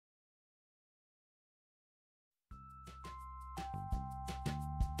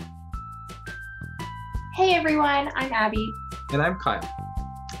Hey everyone, I'm Abby. And I'm Kyle.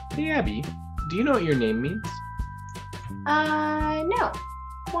 Hey Abby, do you know what your name means? No.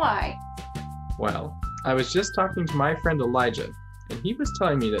 Why? Well, I was just talking to my friend Elijah, and he was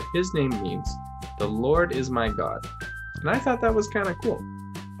telling me that his name means, "The Lord is my God." And I thought that was kind of cool.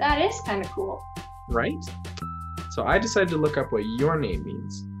 That is kind of cool. Right? So I decided to look up what your name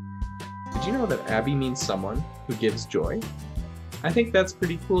means. Did you know that Abby means someone who gives joy? I think that's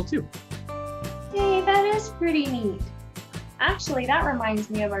pretty cool too. Hey, that is pretty neat. Actually, that reminds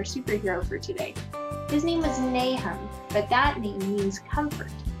me of our superhero for today. His name was Nahum, but that name means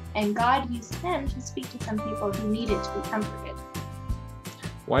comfort, and God used him to speak to some people who needed to be comforted.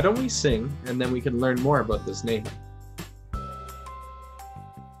 Why don't we sing, and then we can learn more about this Nahum.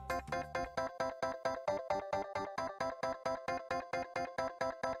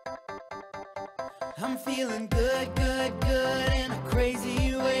 I'm feeling good, good, good in a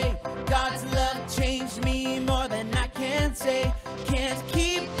crazy way. God's love changed me more than I can say. Can't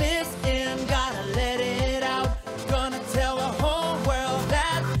keep this in, gotta let it out. Gonna tell the whole world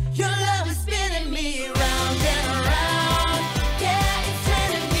that your love is spinning me round and around. Yeah, it's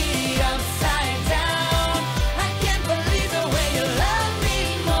turning me upside down. I can't believe the way you love me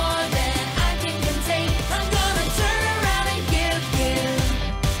more than I can contain. I'm gonna turn around and give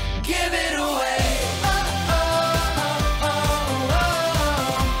it away.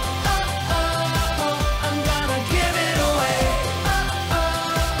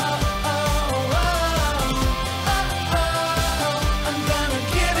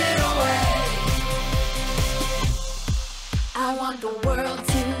 I want the world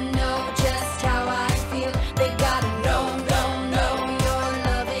to know just how I feel. They gotta know, your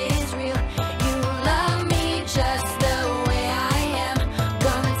love is real. You love me just the way I am.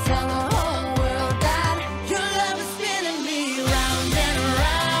 Gonna tell the whole world that your love is spinning me round and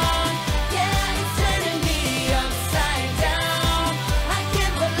around. Yeah, it's turning me upside down. I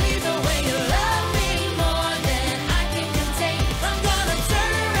can't believe the way you love me more than I can contain. I'm gonna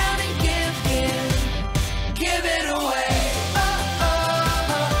turn around and give it away.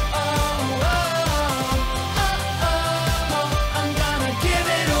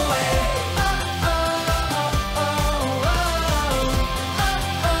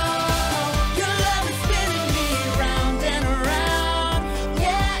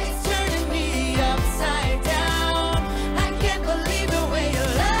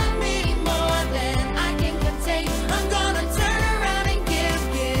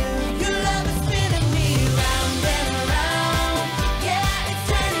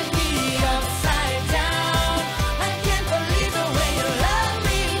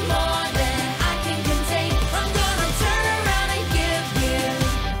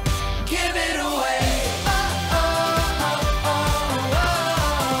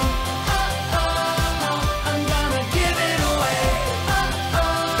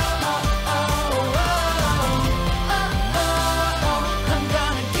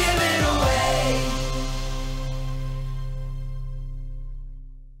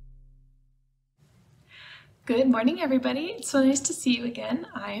 Good morning, everybody. It's so nice to see you again.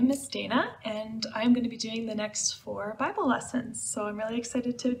 I am Miss Dana, and I'm going to be doing the next 4 Bible lessons, so I'm really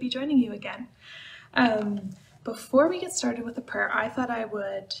excited to be joining you again. Before we get started with the prayer, I thought I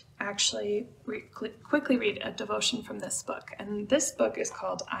would actually quickly read a devotion from this book, and this book is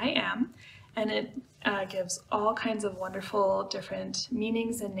called I Am, and it gives all kinds of wonderful different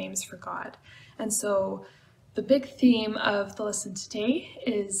meanings and names for God. And so the big theme of the lesson today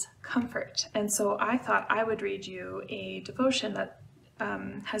is comfort, and so I thought I would read you a devotion that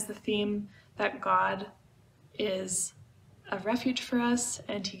has the theme that God is a refuge for us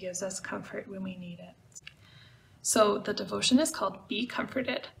and He gives us comfort when we need it. So the devotion is called Be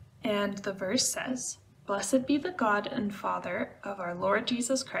Comforted, and the verse says, "Blessed be the God and Father of our Lord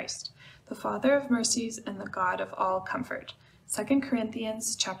Jesus Christ, the Father of mercies and the God of all comfort." 2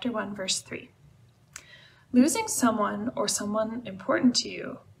 Corinthians chapter 1, verse 3. Losing someone or someone important to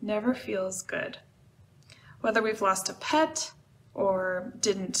you never feels good. Whether we've lost a pet, or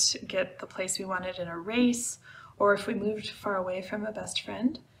didn't get the place we wanted in a race, or if we moved far away from a best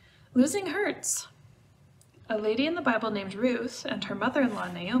friend, losing hurts. A lady in the Bible named Ruth and her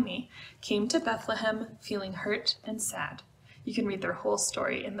mother-in-law Naomi came to Bethlehem feeling hurt and sad. You can read their whole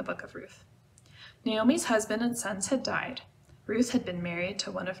story in the book of Ruth. Naomi's husband and sons had died. Ruth had been married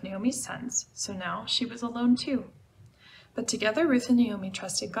to one of Naomi's sons, so now she was alone too. But together Ruth and Naomi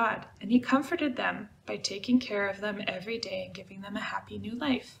trusted God, and He comforted them by taking care of them every day and giving them a happy new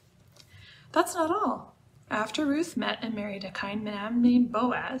life. That's not all. After Ruth met and married a kind man named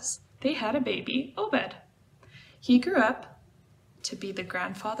Boaz, they had a baby, Obed. He grew up to be the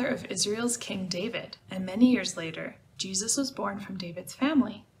grandfather of Israel's King David, and many years later, Jesus was born from David's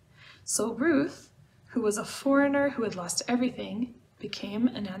family. So Ruth, who was a foreigner who had lost everything, became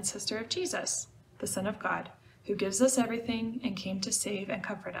an ancestor of Jesus, the Son of God, who gives us everything and came to save and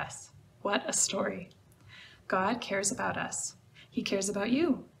comfort us. What a story! God cares about us. He cares about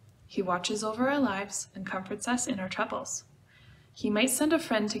you. He watches over our lives and comforts us in our troubles. He might send a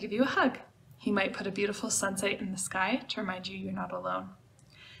friend to give you a hug. He might put a beautiful sunset in the sky to remind you you're not alone.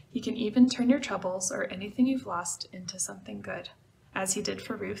 He can even turn your troubles or anything you've lost into something good, as he did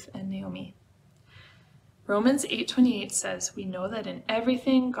for Ruth and Naomi. Romans 8:28 says, "We know that in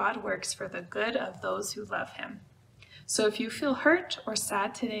everything God works for the good of those who love him." So if you feel hurt or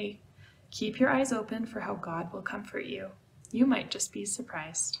sad today, keep your eyes open for how God will comfort you. You might just be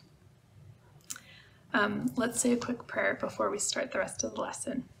surprised. Let's say a quick prayer before we start the rest of the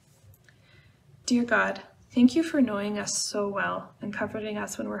lesson. Dear God, thank you for knowing us so well and comforting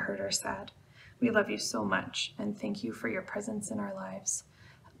us when we're hurt or sad. We love you so much, and thank you for your presence in our lives.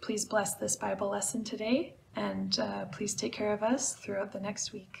 Please bless this Bible lesson today, and please take care of us throughout the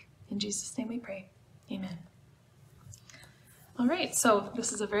next week. In Jesus' name we pray. Amen. All right, so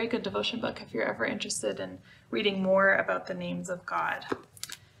this is a very good devotion book if you're ever interested in reading more about the names of God.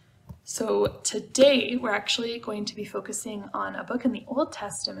 So today we're actually going to be focusing on a book in the Old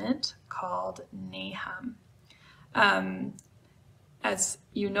Testament called Nahum. As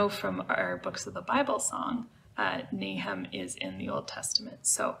you know from our Books of the Bible song, Nahum is in the Old Testament.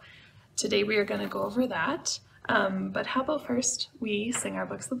 So today we are going to go over that. But how about first we sing our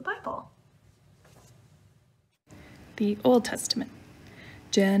Books of the Bible? The Old Testament.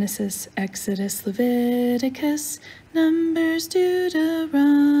 Genesis, Exodus, Leviticus, Numbers,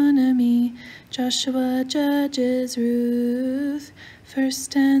 Deuteronomy, Joshua, Judges, Ruth,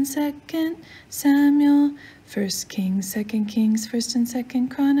 1st and 2nd Samuel, 1st Kings, 2nd Kings, 1st and 2nd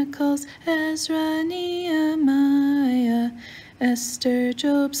Chronicles, Ezra, Nehemiah, Esther,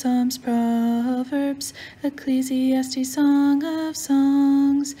 Job, Psalms, Proverbs, Ecclesiastes, Song of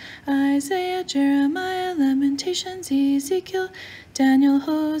Songs, Isaiah, Jeremiah, Lamentations, Ezekiel, Daniel,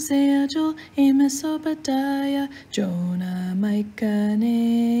 Hosea, Joel, Amos, Obadiah, Jonah, Micah,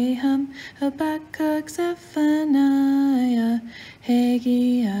 Nahum, Habakkuk, Zephaniah,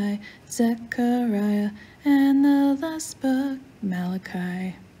 Haggai, Zechariah, and the last book,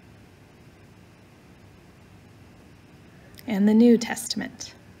 Malachi. And the New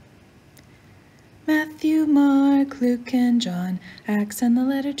Testament. Matthew, Mark, Luke, and John, Acts and the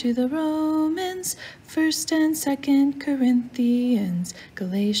letter to the Romans, 1st and 2nd Corinthians,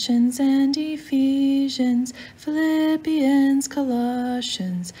 Galatians and Ephesians, Philippians,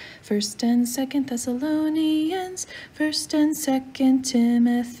 Colossians, 1st and 2nd Thessalonians, 1st and 2nd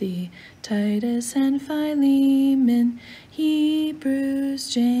Timothy, Titus and Philemon,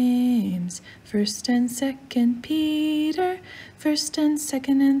 Hebrews, James, 1st and 2nd Peter, 1st and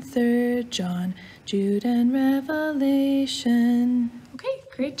 2nd and 3rd John, Jude and Revelation. Okay,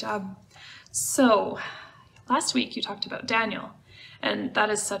 great job. So, last week you talked about Daniel, and that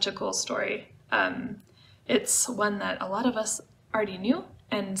is such a cool story. It's one that a lot of us already knew,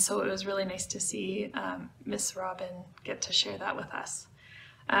 and so it was really nice to see Miss Robin get to share that with us.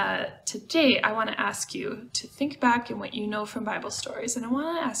 Today, I want to ask you to think back in what you know from Bible stories, and I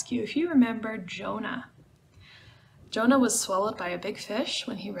want to ask you if you remember Jonah. Jonah was swallowed by a big fish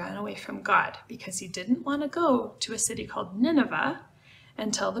when he ran away from God because he didn't want to go to a city called Nineveh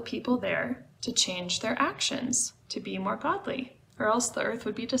and tell the people there to change their actions to be more godly, or else the earth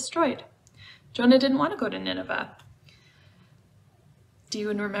would be destroyed. Jonah didn't want to go to Nineveh. Do you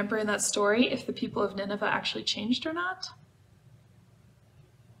remember in that story if the people of Nineveh actually changed or not?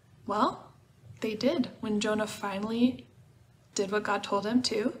 Well, they did. When Jonah finally did what God told him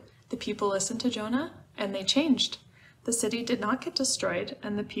to, the people listened to Jonah and they changed. The city did not get destroyed,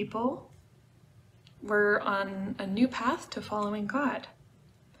 and the people were on a new path to following God.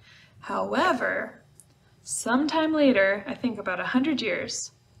 However, sometime later, I think about 100 years,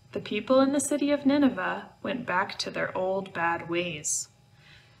 the people in the city of Nineveh went back to their old bad ways.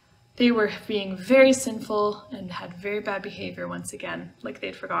 They were being very sinful and had very bad behavior once again, like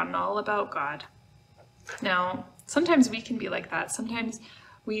they'd forgotten all about God. Now, sometimes we can be like that. Sometimes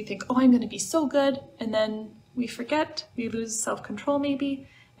we think, oh, I'm going to be so good, and then we forget, we lose self-control maybe,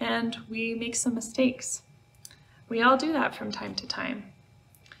 and we make some mistakes. We all do that from time to time.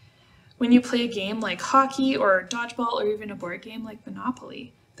 When you play a game like hockey or dodgeball or even a board game like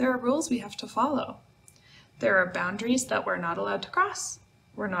Monopoly, there are rules we have to follow. There are boundaries that we're not allowed to cross.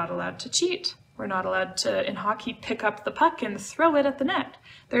 We're not allowed to cheat. We're not allowed to, in hockey, pick up the puck and throw it at the net.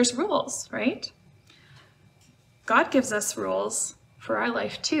 There's rules, right? God gives us rules for our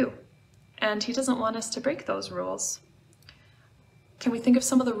life too, and he doesn't want us to break those rules. Can we think of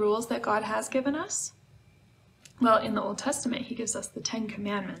some of the rules that God has given us? Well, in the Old Testament, he gives us the 10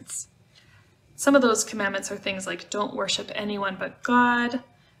 Commandments. Some of those commandments are things like don't worship anyone but God,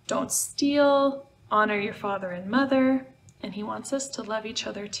 don't steal, honor your father and mother, and he wants us to love each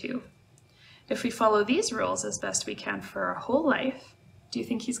other too. If we follow these rules as best we can for our whole life, do you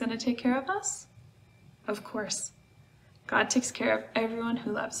think he's going to take care of us? Of course. God takes care of everyone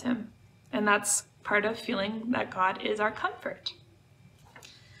who loves him, and that's part of feeling that God is our comfort.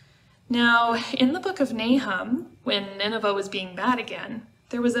 Now, in the book of Nahum, when Nineveh was being bad again,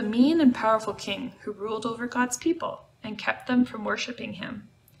 there was a mean and powerful king who ruled over God's people and kept them from worshiping him.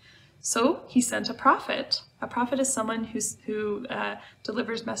 So he sent a prophet. A prophet is someone who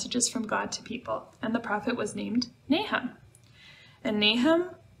delivers messages from God to people, and the prophet was named Nahum. And Nahum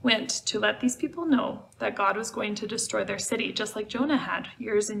went to let these people know that God was going to destroy their city, just like Jonah had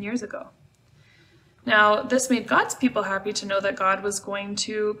years and years ago. Now, this made God's people happy to know that God was going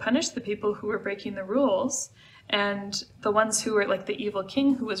to punish the people who were breaking the rules, and the ones who were like the evil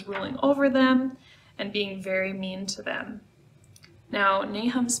king who was ruling over them and being very mean to them. Now,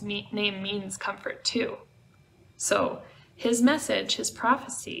 Nahum's name means comfort too. So his message, his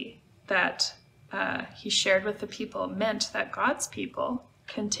prophecy that he shared with the people meant that God's people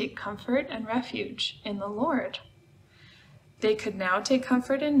can take comfort and refuge in the Lord. They could now take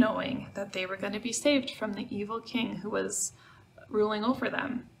comfort in knowing that they were going to be saved from the evil king who was ruling over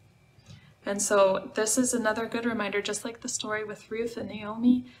them. And so this is another good reminder, just like the story with Ruth and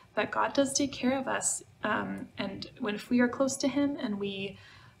Naomi, that God does take care of us. And if we are close to him and we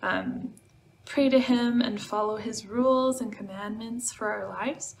pray to him and follow his rules and commandments for our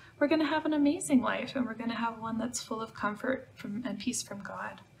lives, we're going to have an amazing life, and we're going to have one that's full of comfort and peace from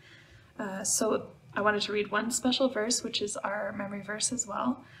God. So I wanted to read one special verse, which is our memory verse as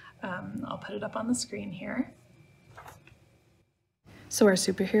well. I'll put it up on the screen here. So our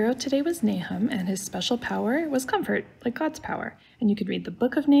superhero today was Nahum, and his special power was comfort, like God's power. And you could read the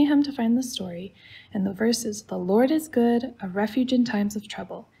book of Nahum to find the story. And the verse is, "The Lord is good, a refuge in times of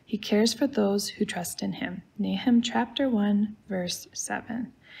trouble. He cares for those who trust in him." Nahum chapter 1, verse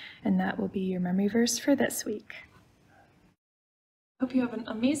 7. And that will be your memory verse for this week. Hope you have an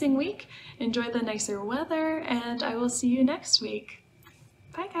amazing week. Enjoy the nicer weather, and I will see you next week.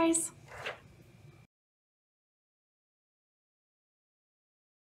 Bye, guys.